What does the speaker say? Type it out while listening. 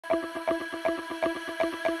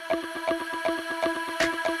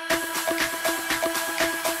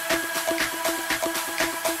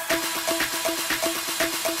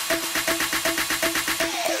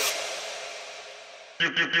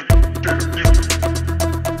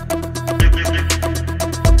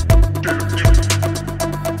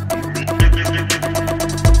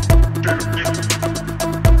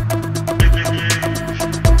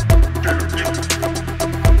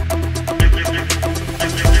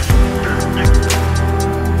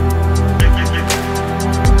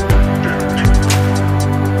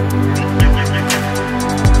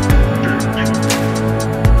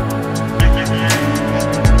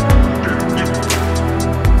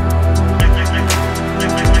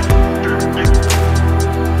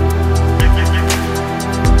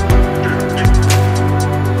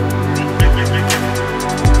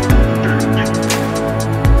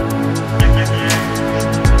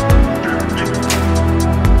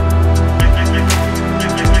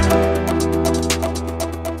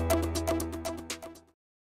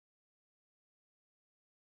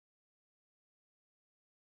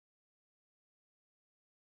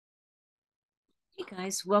Hey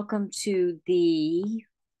guys, welcome to the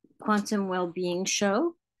Quantum Wellbeing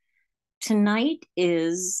Show. Tonight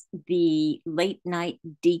is the late night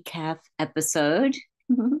decaf episode.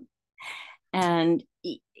 And,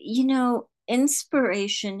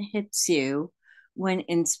 inspiration hits you when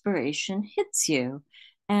inspiration hits you.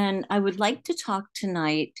 And I would like to talk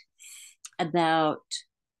tonight about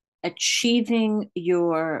achieving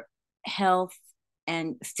your health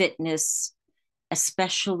and fitness,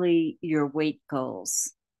 especially your weight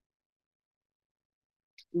goals,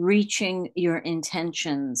 reaching your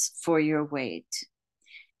intentions for your weight.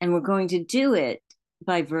 And we're going to do it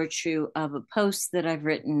by virtue of a post that I've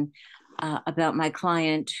written about my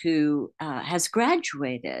client who has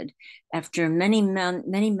graduated after many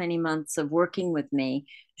months of working with me.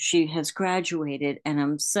 She has graduated, and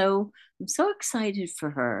I'm so excited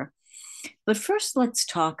for her. But first, let's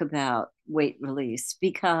talk about weight release,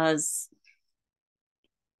 because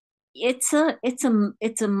it's a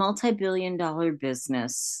multi-billion-dollar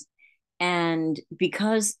business. And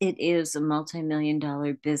because it is a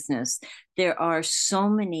multi-million-dollar business, there are so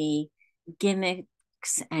many gimmicks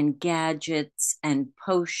and gadgets and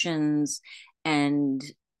potions and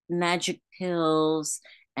magic pills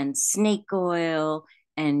and snake oil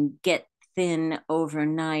and get thin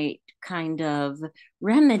overnight kind of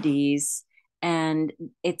remedies. And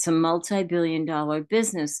it's a multi-billion-dollar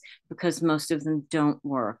business because most of them don't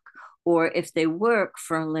work. Or if they work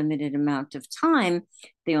for a limited amount of time,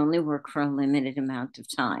 they only work for a limited amount of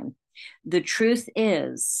time. The truth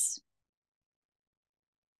is,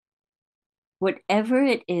 whatever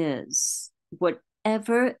it is,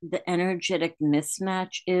 whatever the energetic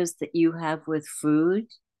mismatch is that you have with food,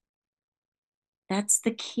 that's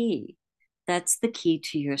the key. That's the key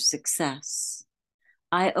to your success.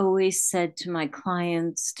 I always said to my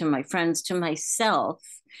clients, to my friends, to myself,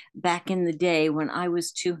 back in the day when I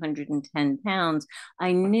was 210 pounds,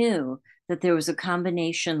 I knew that there was a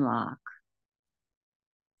combination lock.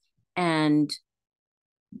 And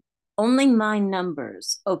only my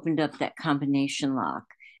numbers opened up that combination lock.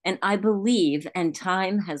 And I believe, and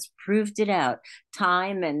time has proved it out,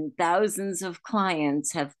 time and thousands of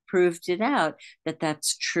clients have proved it out, that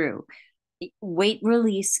that's true. Weight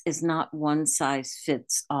release is not one size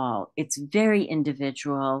fits all. It's very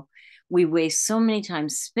individual. We waste so many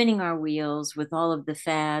times spinning our wheels with all of the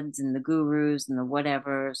fads and the gurus and the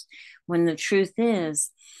whatevers, when the truth is,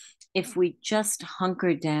 if we just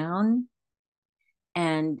hunker down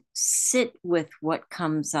and sit with what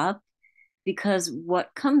comes up, because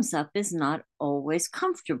what comes up is not always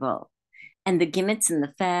comfortable. And the gimmicks and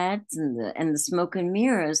the fads and the smoke and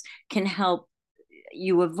mirrors can help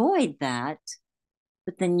you avoid that,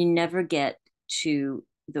 but then you never get to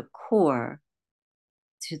the core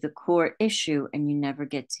issue, and you never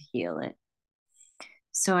get to heal it.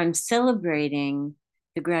 So I'm celebrating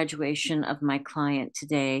the graduation of my client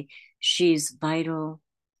today. She's vital,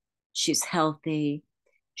 she's healthy,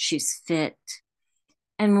 she's fit.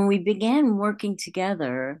 And when we began working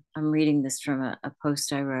together, I'm reading this from a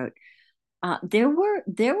post I wrote, there were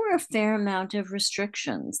a fair amount of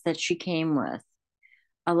restrictions that she came with.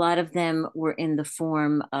 A lot of them were in the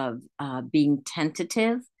form of being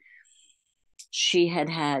tentative. She had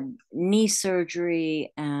had knee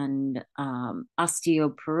surgery and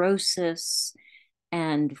osteoporosis.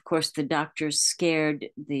 And of course, the doctors scared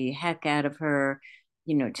the heck out of her,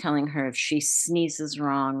 telling her if she sneezes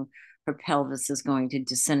wrong, her pelvis is going to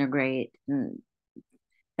disintegrate. And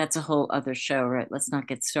that's a whole other show, right? Let's not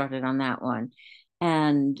get started on that one.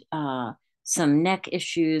 And some neck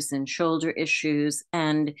issues and shoulder issues.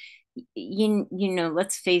 And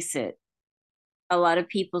let's face it, a lot of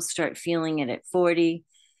people start feeling it at 40.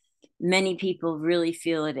 Many people really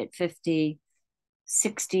feel it at 50,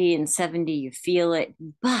 60, and 70. You feel it.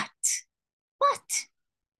 But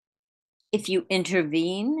if you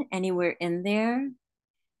intervene anywhere in there,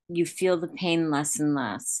 you feel the pain less and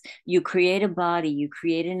less. You create a body, you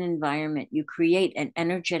create an environment, you create an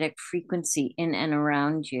energetic frequency in and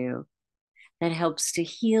around you that helps to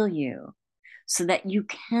heal you so that you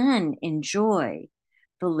can enjoy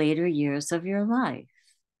the later years of your life.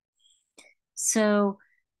 So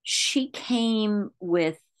she came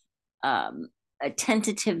with a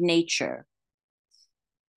tentative nature.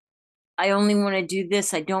 I only want to do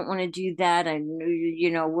this. I don't want to do that.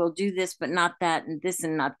 We'll do this, but not that, and this,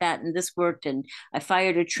 and not that, and this worked. And I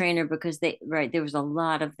fired a trainer because there was a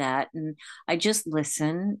lot of that. And I just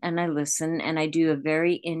listen and I listen and I do a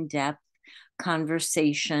very in-depth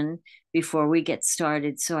conversation before we get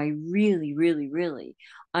started. So I really, really, really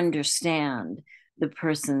understand the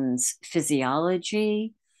person's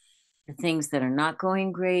physiology, the things that are not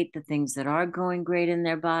going great, the things that are going great in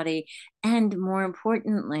their body, and more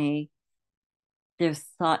importantly, their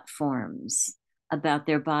thought forms about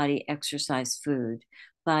their body, exercise, food,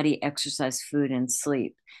 and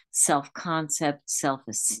sleep, self concept, self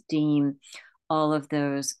esteem. All of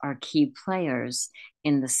those are key players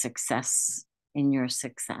in your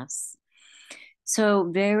success.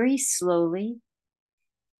 So, very slowly,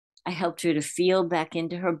 I helped her to feel back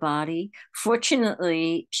into her body.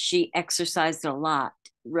 Fortunately, she exercised a lot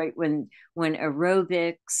right when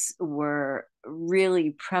aerobics were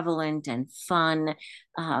really prevalent and fun.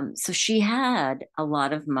 So she had a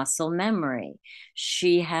lot of muscle memory.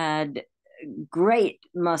 She had great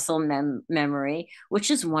muscle memory,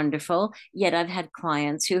 which is wonderful. Yet I've had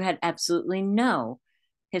clients who had absolutely no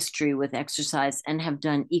history with exercise and have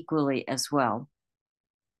done equally as well.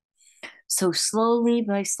 So slowly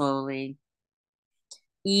by slowly,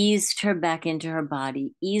 eased her back into her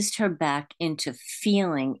body, eased her back into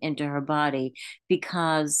feeling into her body,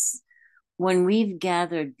 because when we've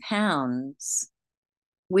gathered pounds,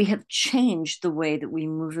 we have changed the way that we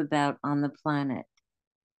move about on the planet.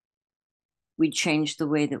 We changed the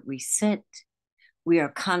way that we sit. We are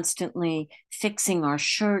constantly fixing our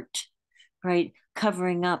shirt, right?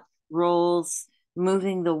 Covering up rolls,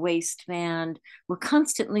 moving the waistband. We're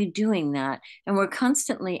constantly doing that. And we're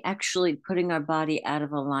constantly actually putting our body out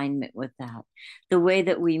of alignment with that. The way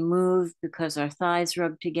that we move because our thighs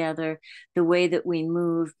rub together, the way that we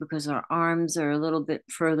move because our arms are a little bit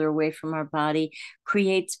further away from our body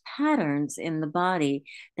creates patterns in the body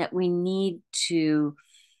that we need to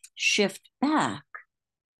shift back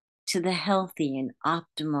to the healthy and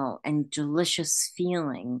optimal and delicious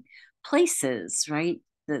feeling places, right?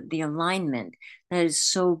 The alignment that is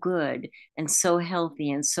so good and so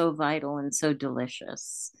healthy and so vital and so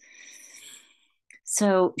delicious.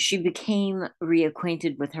 So she became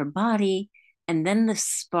reacquainted with her body. And then the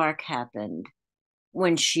spark happened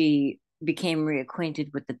when she became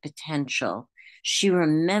reacquainted with the potential. She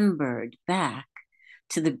remembered back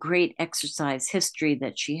to the great exercise history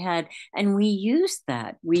that she had. And we used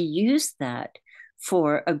that. We used that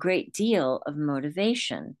for a great deal of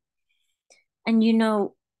motivation. And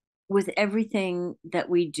with everything that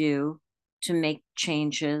we do to make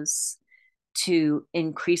changes, to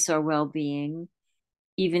increase our well being,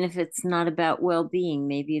 even if it's not about well being,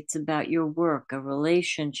 maybe it's about your work, a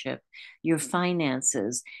relationship, your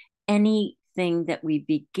finances, anything that we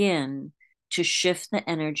begin to shift the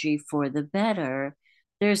energy for the better,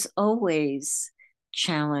 there's always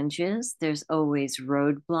challenges, there's always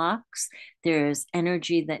roadblocks, there's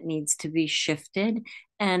energy that needs to be shifted.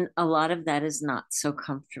 And a lot of that is not so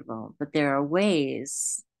comfortable, but there are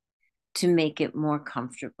ways to make it more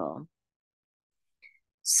comfortable.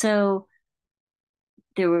 So,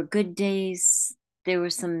 there were good days. There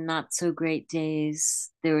were some not so great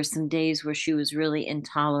days. There were some days where she was really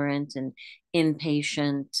intolerant and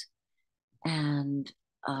impatient. And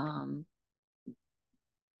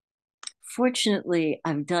fortunately,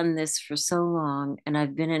 I've done this for so long and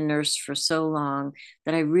I've been a nurse for so long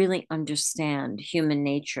that I really understand human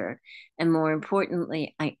nature. And more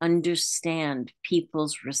importantly, I understand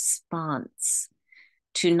people's response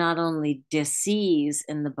to not only disease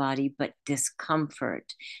in the body, but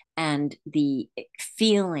discomfort and the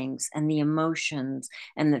feelings and the emotions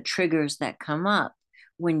and the triggers that come up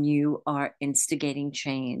when you are instigating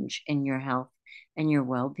change in your health and your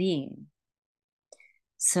well being.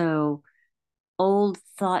 So, old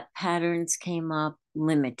thought patterns came up,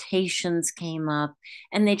 limitations came up,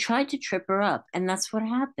 and they tried to trip her up. And that's what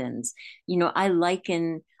happens. I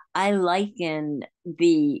liken I liken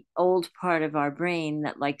the old part of our brain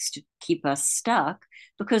that likes to keep us stuck,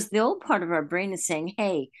 because the old part of our brain is saying,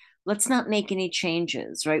 hey, let's not make any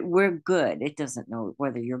changes, right? We're good. It doesn't know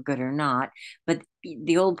whether you're good or not, but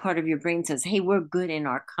the old part of your brain says, hey, we're good in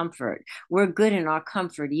our comfort. We're good in our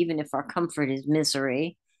comfort, even if our comfort is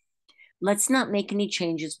misery. Let's not make any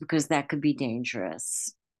changes because that could be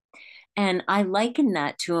dangerous. And I liken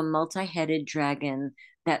that to a multi headed dragon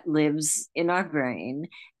that lives in our brain.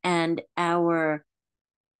 And our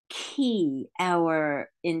key, our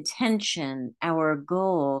intention, our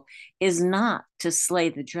goal is not to slay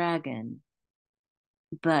the dragon,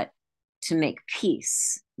 but to make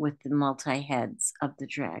peace with the multi heads of the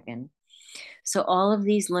dragon. So all of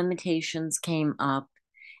these limitations came up,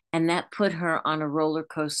 and that put her on a roller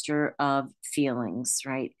coaster of feelings,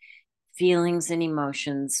 right? Feelings and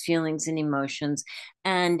emotions, feelings and emotions.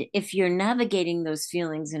 And if you're navigating those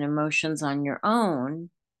feelings and emotions on your own,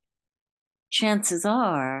 chances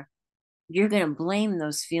are you're going to blame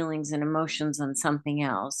those feelings and emotions on something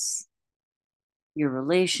else: your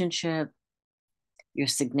relationship, your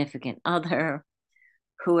significant other,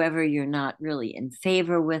 whoever you're not really in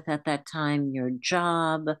favor with at that time, your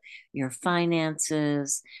job, your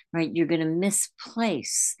finances, right? You're going to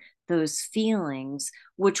misplace those feelings,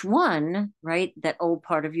 which, one, right, that old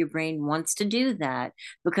part of your brain wants to do that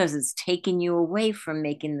because it's taken you away from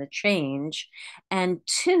making the change. And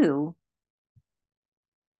two,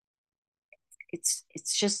 it's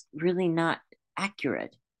just really not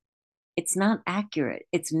accurate. It's not accurate.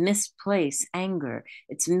 It's misplaced anger.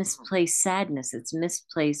 It's misplaced sadness. It's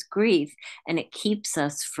misplaced grief. And it keeps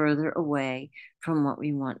us further away from what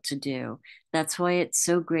we want to do. That's why it's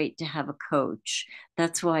so great to have a coach.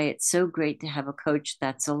 That's why it's so great to have a coach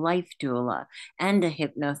that's a life doula and a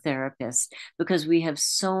hypnotherapist, because we have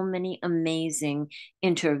so many amazing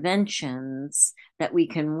interventions that we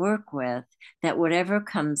can work with, that whatever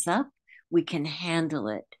comes up, we can handle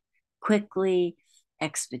it quickly,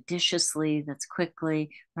 expeditiously, that's quickly,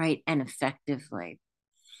 right, and effectively.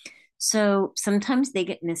 So sometimes they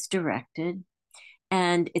get misdirected,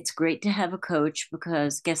 and it's great to have a coach,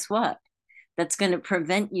 because guess what? That's going to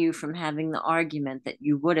prevent you from having the argument that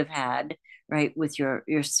you would have had, right, with your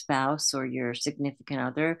spouse or your significant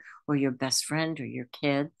other or your best friend or your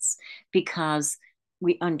kids, because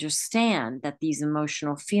we understand that these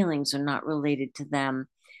emotional feelings are not related to them.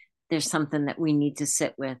 There's something that we need to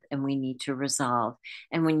sit with and we need to resolve.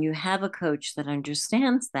 And when you have a coach that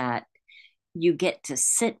understands that, you get to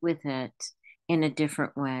sit with it in a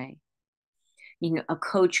different way. You know, a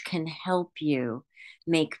coach can help you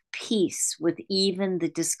make peace with even the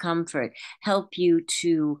discomfort, help you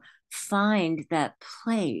to find that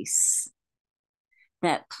place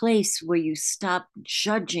where you stop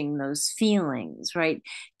judging those feelings, right?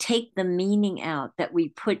 Take the meaning out that we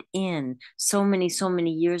put in so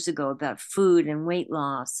many years ago about food and weight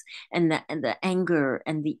loss, and the anger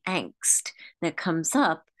and the angst that comes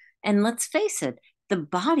up. And let's face it, the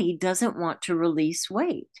body doesn't want to release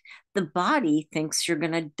weight. The body thinks you're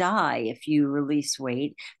going to die if you release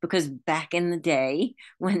weight, because back in the day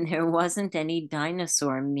when there wasn't any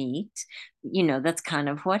dinosaur meat, that's kind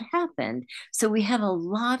of what happened. So we have a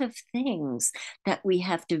lot of things that we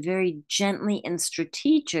have to very gently and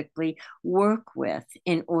strategically work with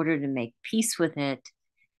in order to make peace with it,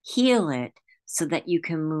 heal it, so that you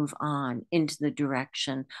can move on into the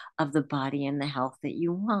direction of the body and the health that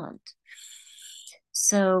you want.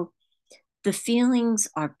 So the feelings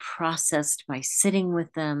are processed by sitting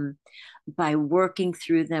with them, by working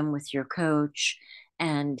through them with your coach,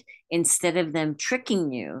 and instead of them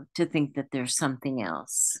tricking you to think that there's something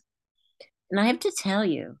else. And I have to tell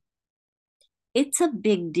you, it's a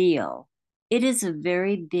big deal. It is a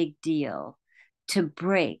very big deal to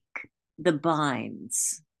break the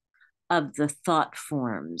binds of the thought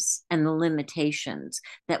forms and the limitations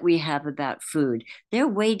that we have about food. They're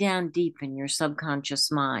way down deep in your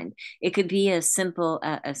subconscious mind. It could be as simple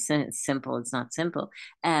simple, it's not simple,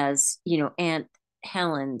 as, Aunt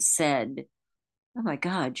Helen said, oh my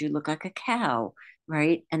God, you look like a cow,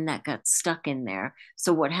 right? And that got stuck in there.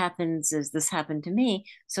 So what happens is, this happened to me.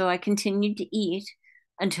 So I continued to eat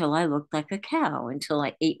until I looked like a cow, until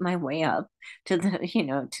I ate my way up to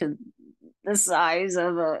to the size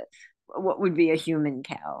of what would be a human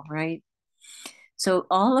cow, right? So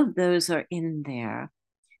all of those are in there,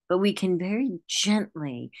 but we can very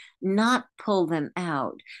gently not pull them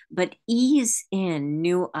out, but ease in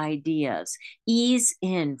new ideas, ease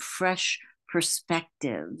in fresh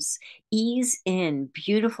perspectives, ease in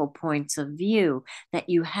beautiful points of view that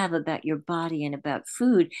you have about your body and about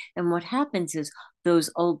food. And what happens is those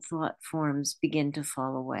old thought forms begin to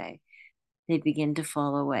fall away. they begin to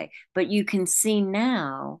fall away. But you can see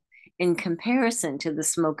now, in comparison to the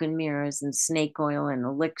smoke and mirrors and snake oil and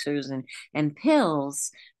elixirs and pills,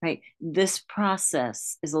 right? This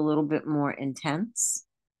process is a little bit more intense.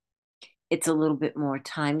 It's a little bit more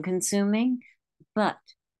time consuming, but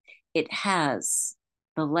it has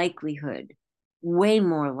the likelihood, way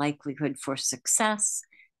more likelihood for success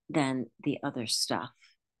than the other stuff.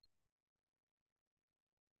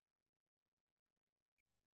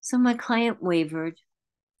 So my client wavered.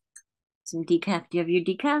 Some decaf. Do you have your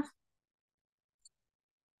decaf?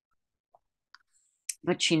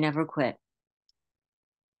 But she never quit.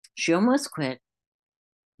 She almost quit,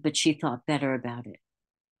 but she thought better about it.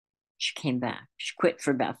 She came back. She quit for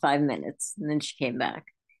about 5 minutes and then she came back.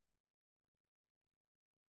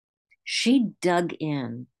 She dug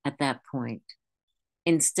in at that point.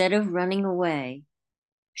 Instead of running away,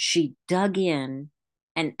 she dug in.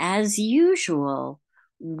 And as usual,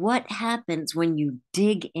 what happens when you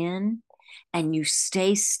dig in and you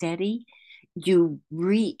stay steady? You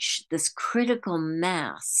reach this critical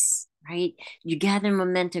mass, right? You gather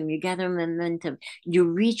momentum, you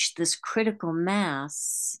reach this critical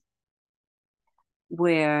mass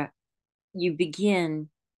where you begin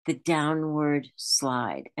the downward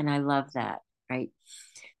slide. And I love that, right?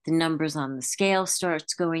 The numbers on the scale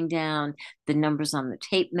starts going down, the numbers on the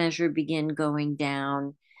tape measure begin going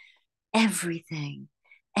down. Everything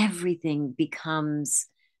becomes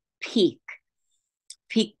peak.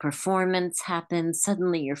 Peak performance happens.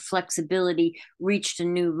 Suddenly your flexibility reached a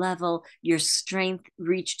new level, your strength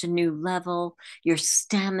reached a new level, your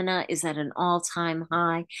stamina is at an all-time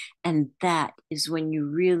high, and that is when you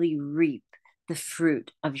really reap the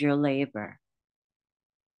fruit of your labor.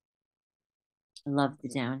 I love the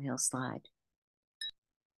downhill slide.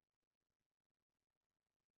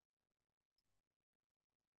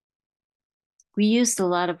 We used a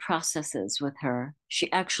lot of processes with her.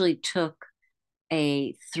 She actually took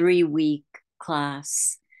a 3-week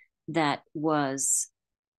class that was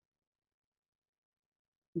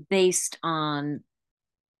based on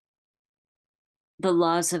the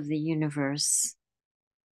laws of the universe,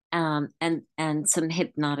 and some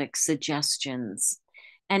hypnotic suggestions.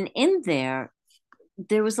 And in there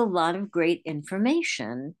was a lot of great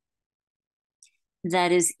information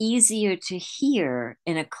that is easier to hear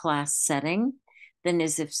in a class setting than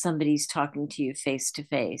as if somebody's talking to you face to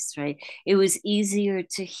face, right? It was easier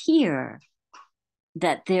to hear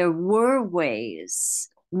that there were ways.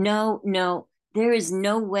 No, there is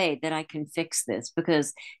no way that I can fix this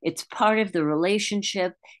because it's part of the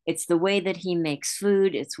relationship. It's the way that he makes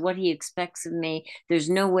food. It's what he expects of me. There's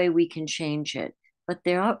no way we can change it. But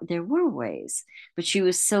there were ways. But she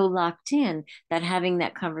was so locked in that having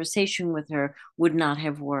that conversation with her would not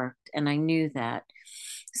have worked. And I knew that.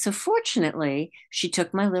 So fortunately, she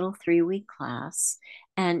took my little 3-week class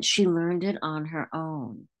and she learned it on her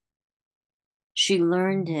own. She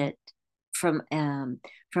learned it from a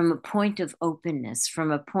point of openness,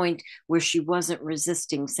 from a point where she wasn't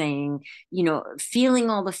resisting, saying, feeling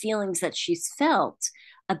all the feelings that she's felt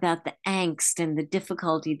about the angst and the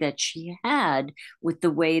difficulty that she had with the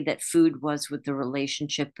way that food was with the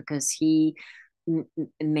relationship, because he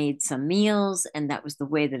made some meals and that was the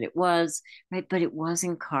way that it was, right? But it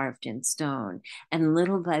wasn't carved in stone. And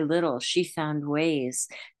little by little, she found ways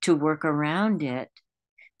to work around it,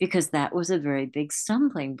 because that was a very big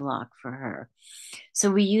stumbling block for her. So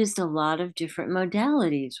we used a lot of different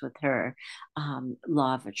modalities with her.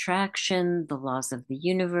 Law of attraction, the laws of the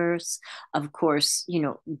universe, of course,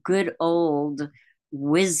 good old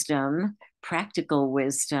wisdom, practical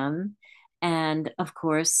wisdom, and of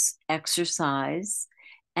course, exercise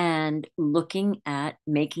and looking at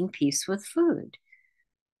making peace with food.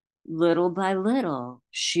 Little by little,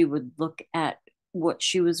 she would look at what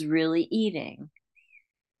she was really eating.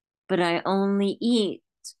 But I only eat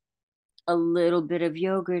a little bit of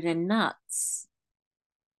yogurt and nuts.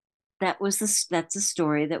 That's a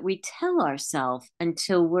story that we tell ourselves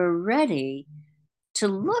until we're ready to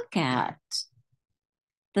look at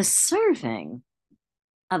the serving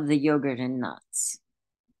of the yogurt and nuts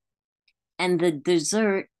and the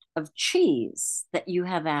dessert of cheese that you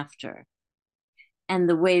have after, and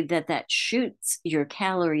the way that that shoots your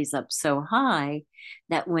calories up so high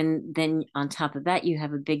that when then on top of that you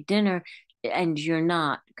have a big dinner and you're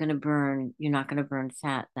not going to burn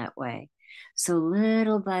fat that way. So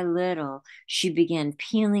little by little she began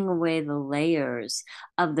peeling away the layers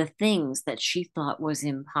of the things that she thought was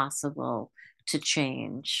impossible to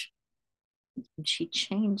change, and she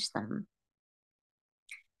changed them.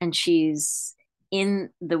 And she's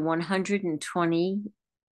in the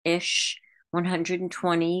 120-ish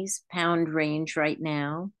 120s pound range right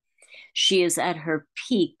now. She is at her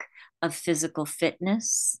peak of physical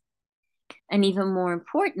fitness. And even more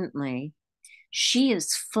importantly, she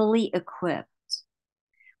is fully equipped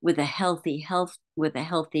with a healthy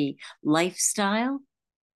lifestyle,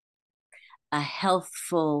 a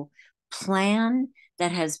healthful plan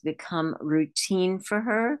that has become routine for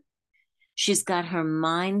her. She's got her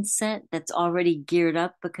mindset that's already geared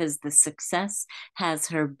up because the success has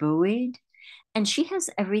her buoyed. And she has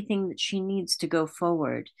everything that she needs to go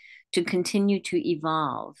forward, to continue to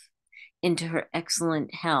evolve into her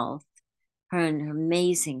excellent health, her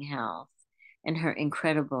amazing health, and her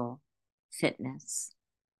incredible fitness.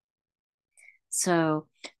 So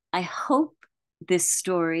I hope this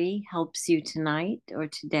story helps you tonight or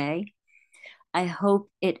today. I hope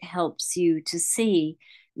it helps you to see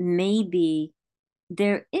maybe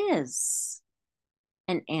there is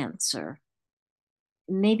an answer.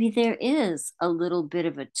 Maybe there is a little bit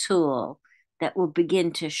of a tool that will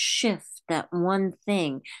begin to shift that one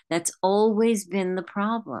thing that's always been the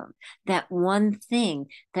problem, that one thing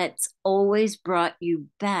that's always brought you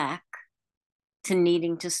back to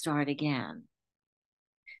needing to start again.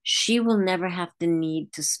 She will never have to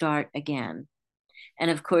need to start again. And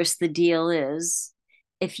of course, the deal is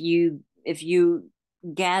if you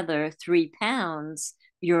gather 3 pounds,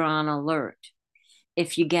 you're on alert.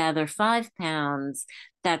 If you gather 5 pounds,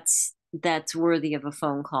 that's worthy of a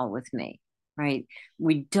phone call with me, right?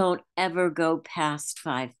 We don't ever go past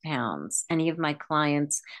 5 pounds. Any of my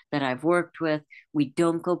clients that I've worked with, we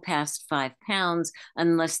don't go past 5 pounds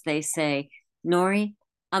unless they say, Nori,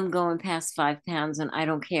 I'm going past 5 pounds and I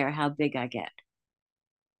don't care how big I get.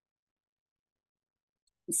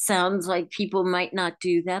 Sounds like people might not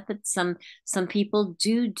do that, but some people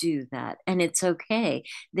do that, and it's okay.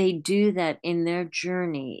 They do that in their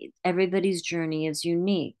journey. Everybody's journey is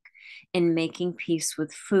unique in making peace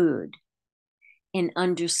with food, in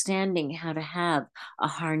understanding how to have a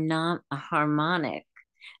harmonic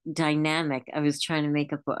dynamic. I was trying to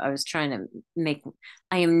make up, I was trying to make,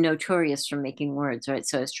 I am notorious for making words, right?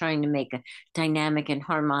 So I was trying to make a dynamic and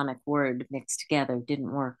harmonic word mixed together.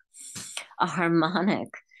 Didn't work. A harmonic,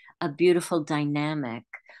 a beautiful dynamic,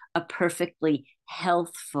 a perfectly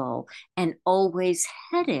healthful, and always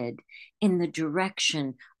headed in the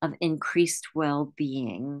direction of increased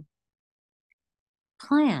well-being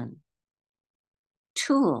plan,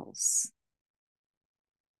 tools,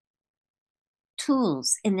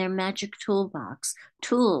 tools in their magic toolbox,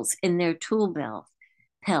 tools in their tool belt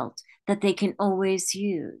that they can always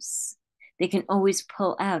use. They can always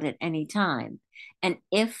pull out at any time. And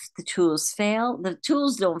if the tools fail, the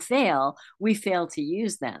tools don't fail, we fail to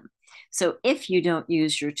use them. So if you don't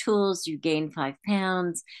use your tools, you gain 5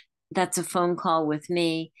 pounds, that's a phone call with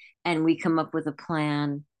me, and we come up with a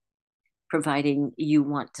plan, providing you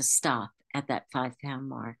want to stop at that 5 pound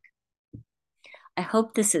mark. I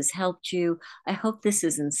hope this has helped you. I hope this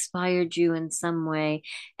has inspired you in some way.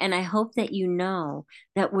 And I hope that you know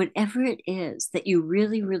that whatever it is that you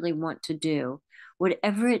really, really want to do,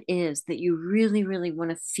 whatever it is that you really, really want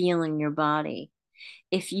to feel in your body,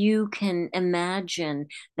 if you can imagine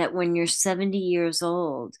that when you're 70 years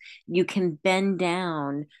old, you can bend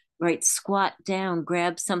down, right, squat down,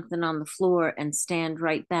 grab something on the floor and stand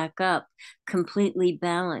right back up, completely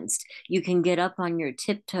balanced. You can get up on your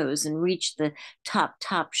tiptoes and reach the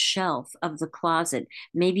top shelf of the closet,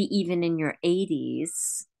 maybe even in your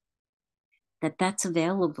 80s, that's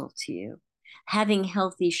available to you. Having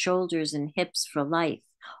healthy shoulders and hips for life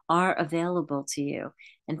are available to you.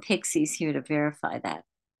 And Pixie's here to verify that.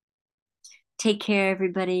 Take care,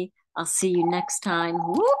 everybody. I'll see you next time.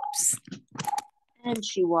 Whoops. And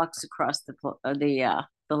she walks across the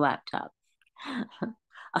laptop.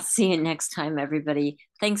 I'll see you next time, everybody.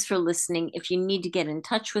 Thanks for listening. If you need to get in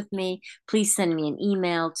touch with me, please send me an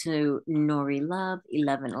email to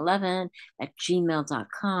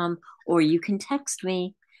norilove1111@gmail.com, or you can text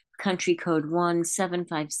me, country code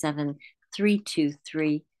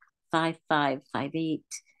 1-757-323-5558.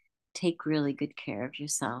 Take really good care of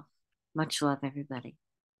yourself. Much love, everybody.